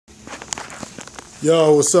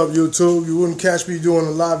Yo, what's up, YouTube? You wouldn't catch me doing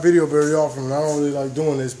a live video very often. I don't really like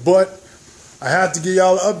doing this, but I had to give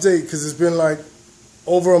y'all an update because it's been like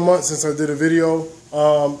over a month since I did a video.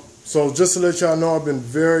 So just to let y'all know, I've been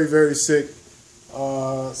very, very sick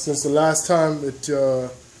since the last time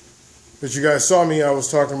that you guys saw me. I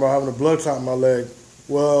was talking about having a blood clot in my leg.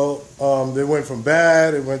 Well, they went from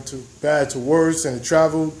bad, it went to bad to worse, and it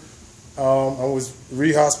traveled. I was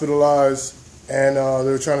re-hospitalized, and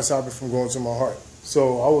they were trying to stop it from going to my heart.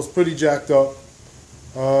 So I was pretty jacked up.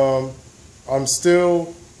 I'm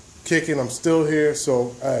still kicking. I'm still here.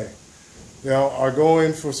 So, hey, you know, I go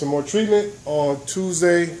in for some more treatment on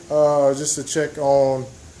Tuesday just to check on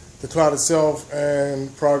the clot itself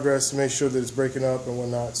and progress to make sure that it's breaking up and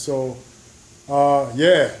whatnot. So,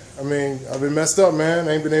 yeah, I mean, I've been messed up, man.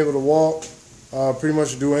 I ain't been able to walk, pretty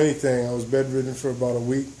much do anything. I was bedridden for about a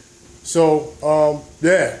week. So,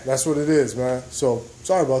 yeah, that's what it is, man. So,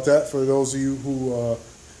 sorry about that for those of you who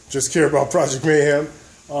just care about Project Mayhem.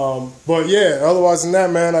 But, yeah, otherwise than that,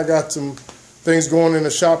 man, I got some things going in the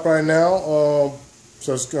shop right now. So,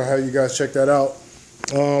 I'm just going to have you guys check that out.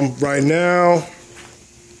 Right now,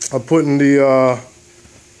 I'm putting the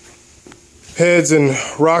heads and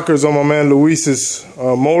rockers on my man Luis's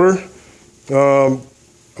motor.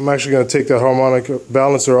 I'm actually going to take that harmonic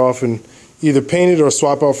balancer off and either paint it or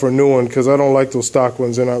swap out for a new one because I don't like those stock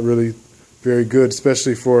ones. They're not really very good,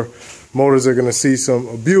 especially for motors that are going to see some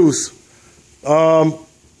abuse. By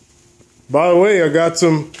the way, I got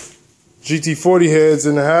some GT40 heads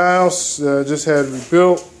in the house. Just had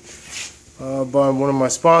rebuilt by one of my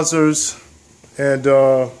sponsors. And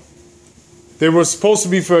they were supposed to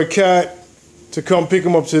be for a cat to come pick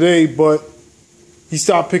them up today, but he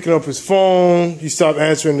stopped picking up his phone. He stopped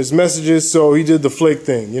answering his messages, so he did the flake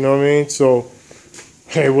thing. You know what I mean? So,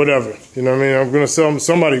 hey, whatever. You know what I mean? I'm gonna sell them.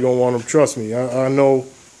 Somebody gonna want them. Trust me. I know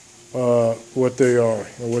what they are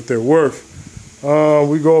and what they're worth.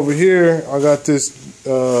 We go over here. I got this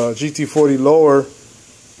GT40 lower.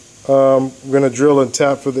 I'm gonna drill and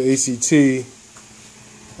tap for the ACT,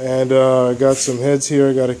 and I got some heads here.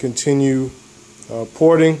 I got to continue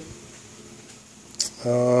porting.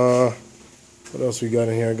 What else we got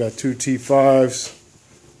in here? I got two T5s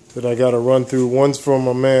that I got to run through. One's for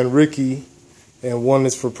my man Ricky, and one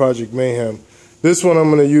is for Project Mayhem. This one I'm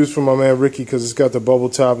going to use for my man Ricky because it's got the bubble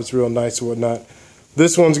top. It's real nice and whatnot.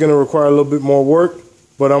 This one's going to require a little bit more work,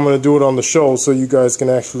 but I'm going to do it on the show so you guys can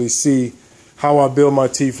actually see how I build my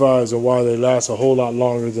T5s and why they last a whole lot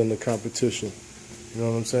longer than the competition. You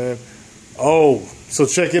know what I'm saying? Oh, so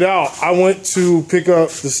check it out. I went to pick up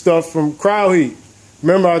the stuff from Crowd Heat.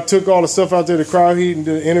 Remember, I took all the stuff out there to Crowd Heat and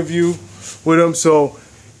did an interview with him. So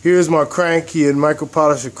here's my crank. He had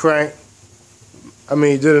micro-polished a crank. I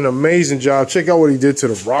mean, he did an amazing job. Check out what he did to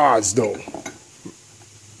the rods, though.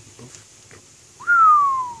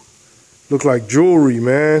 Look like jewelry,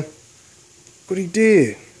 man. What he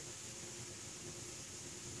did.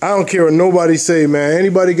 I don't care what nobody say, man.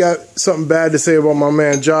 Anybody got something bad to say about my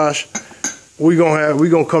man Josh, we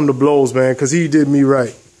gonna come to blows, man, because he did me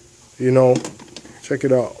right. You know? Check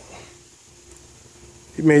it out.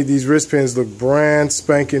 He made these wristbands look brand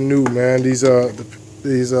spanking new, man. These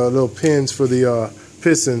little pins for the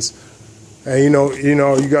pistons, and you know,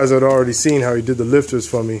 you guys had already seen how he did the lifters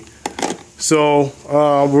for me. So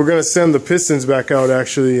we're gonna send the pistons back out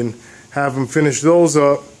actually and have him finish those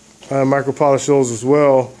up, micro polish those as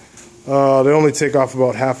well. They only take off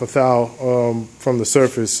about half a thou from the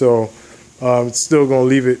surface, so it's still gonna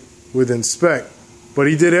leave it within spec. But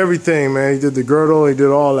he did everything, man. He did the girdle, he did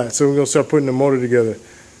all that. So we're going to start putting the motor together.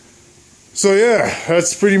 So yeah,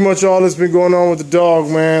 that's pretty much all that's been going on with the dog,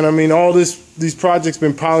 man. I mean, all these projects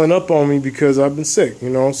been piling up on me because I've been sick, you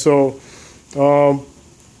know. So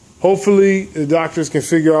hopefully the doctors can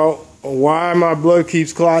figure out why my blood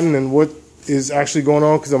keeps clotting and what is actually going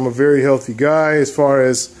on, because I'm a very healthy guy as far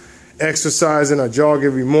as exercising. I jog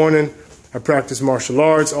every morning. I practice martial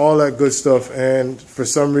arts, all that good stuff. And for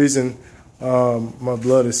some reason, my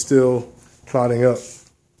blood is still clotting up.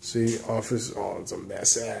 See, office, oh, it's a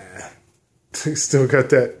mess. Still got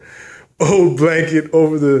that old blanket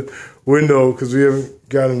over the window because we haven't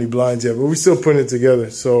got any blinds yet, but we still putting it together.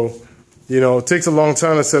 So, you know, it takes a long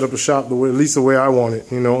time to set up a shop, at least the way I want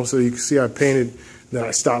it, you know. So you can see I painted, then I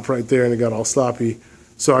stopped right there and it got all sloppy.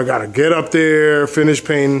 So I got to get up there, finish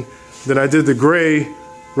painting. Then I did the gray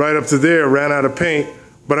right up to there, ran out of paint.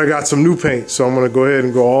 But I got some new paint, so I'm going to go ahead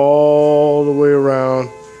and go all the way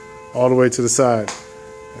around, all the way to the side.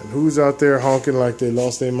 And who's out there honking like they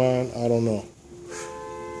lost their mind? I don't know.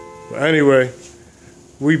 But anyway,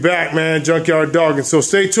 we back, man. Junkyard Dogging. So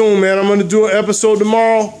stay tuned, man. I'm going to do an episode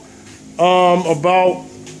tomorrow about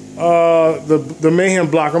the Mayhem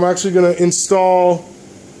block. I'm actually gonna install.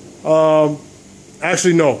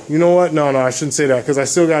 Actually, no. You know what? No, I shouldn't say that because I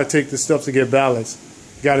still gotta take the stuff to get balanced.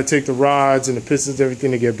 Got to take the rods and the pistons,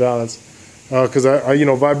 everything to get balanced. Because you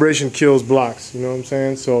know, vibration kills blocks. You know what I'm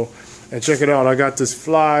saying? So, and check it out. I got this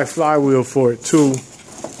flywheel for it too.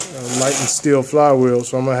 Light and steel flywheel.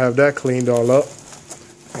 So I'm gonna have that cleaned all up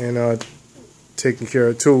and taken care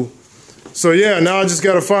of too. So yeah, now I just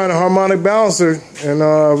gotta find a harmonic balancer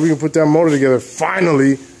and we can put that motor together.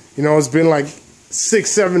 Finally, you know, it's been like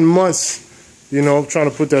 6-7 months, you know,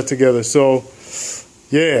 trying to put that together. So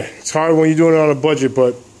yeah, it's hard when you're doing it on a budget,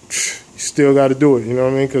 but you still got to do it, you know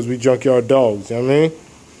what I mean? Because we junkyard dogs, you know what I mean?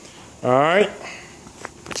 All right.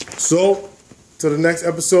 So, to the next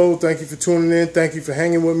episode, thank you for tuning in. Thank you for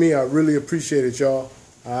hanging with me. I really appreciate it, y'all.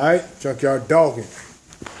 All right, junkyard dogging.